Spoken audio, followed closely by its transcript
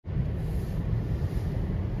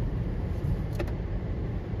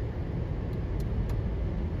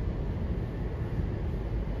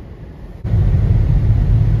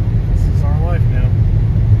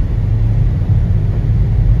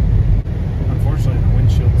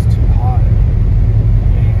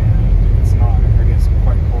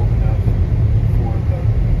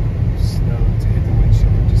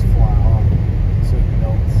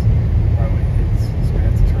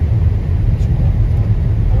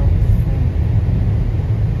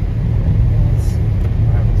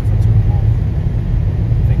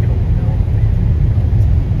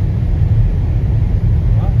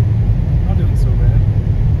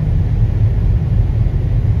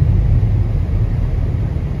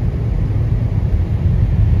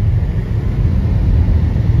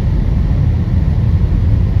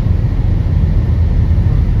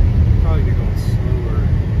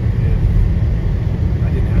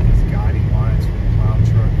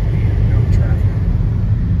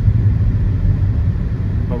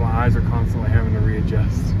constantly having to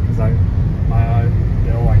readjust because my eyes,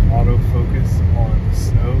 they'll like autofocus on the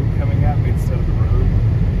snow coming at me instead of the road.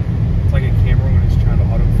 It's like a camera when it's trying to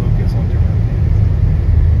autofocus on different things.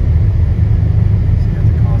 So you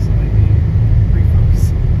have to constantly be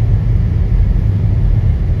refocusing.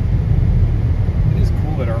 It is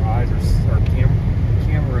cool that our eyes are,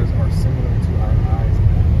 cameras are similar to our eyes in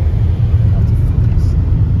that way. How to focus.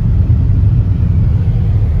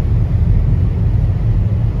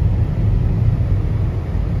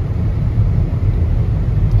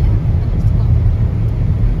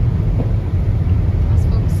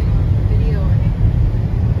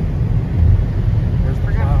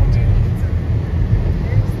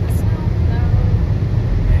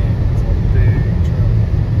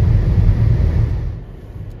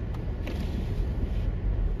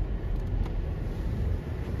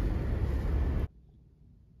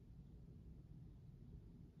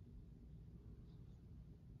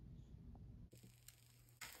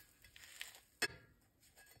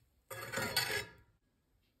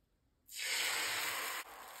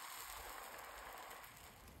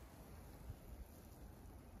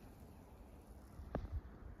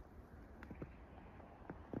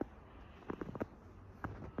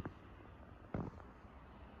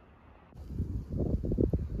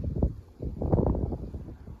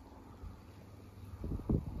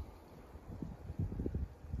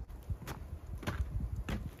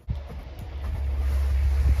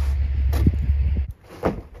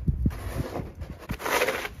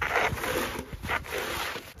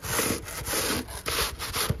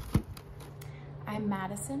 I'm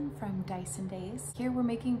Madison from Dyson Days. Here we're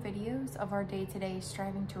making videos of our day-to-day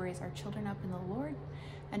striving to raise our children up in the Lord,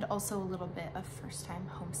 and also a little bit of first-time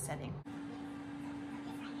homesteading.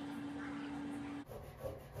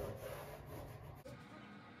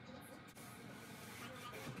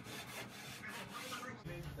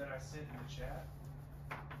 That I sent in the chat.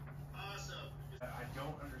 Awesome. I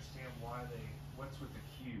don't understand why what's with the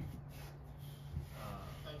cube?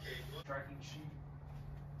 Okay. Tracking sheet.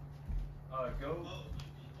 Go.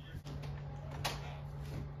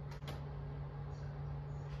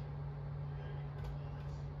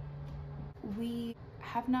 We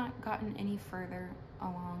have not gotten any further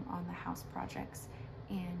along on the house projects,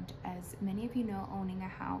 and as many of you know, owning a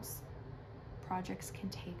house projects can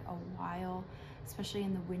take a while, especially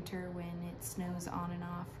in the winter when it snows on and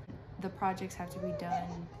off. The projects have to be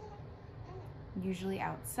done usually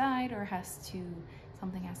outside, or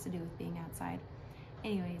something has to do with being outside.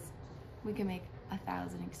 Anyways, we can make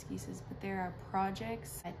 1,000 excuses, but there are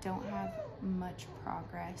projects that don't have much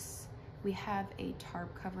progress. We have a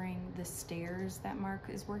tarp covering the stairs that Mark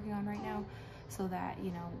is working on right now, so that,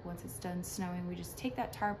 you know, once it's done snowing, we just take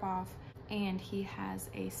that tarp off, and he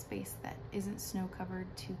has a space that isn't snow covered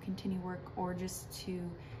to continue work, or just to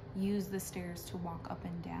use the stairs to walk up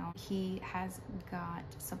and down. He has got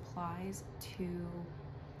supplies to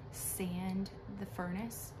sand the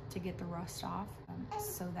furnace to get the rust off,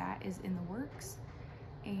 so that is in the works.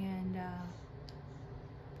 And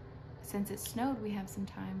since it snowed, we have some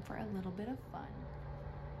time for a little bit of fun.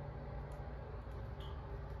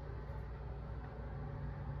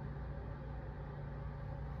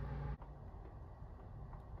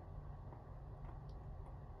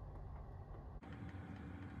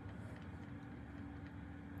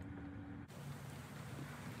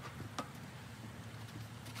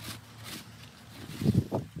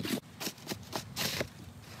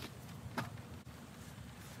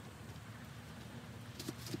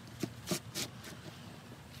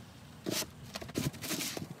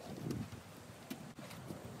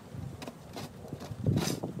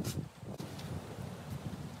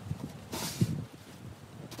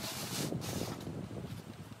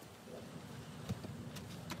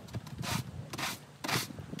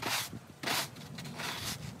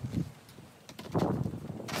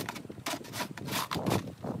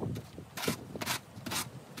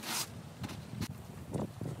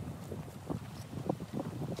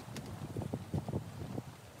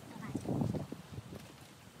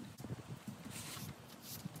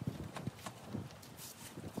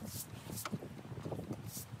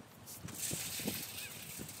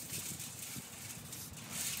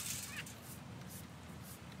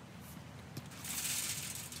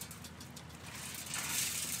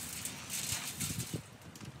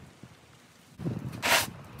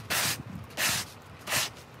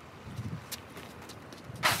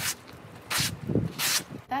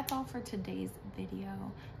 That's all for today's video.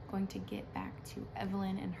 I'm going to get back to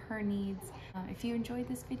Evelyn and her needs. If you enjoyed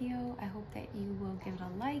this video, I hope that you will give it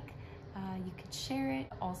a like. You could share it.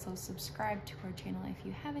 Also subscribe to our channel if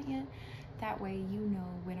you haven't yet. That way you know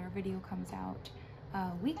when our video comes out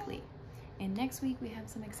weekly. And next week we have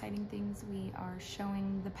some exciting things. We are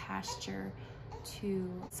showing the pasture to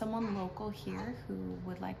someone local here who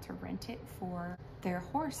would like to rent it for their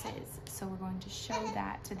horses. So we're going to show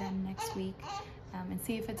that to them next week and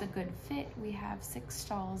see if it's a good fit. We have 6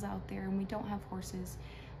 stalls out there and we don't have horses,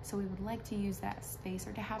 so we would like to use that space,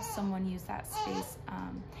 or to have someone use that space,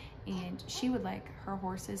 and she would like her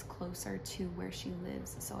horses closer to where she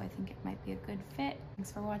lives, so I think it might be a good fit.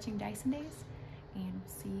 Thanks for watching Dyson Days, and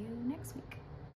see you next week.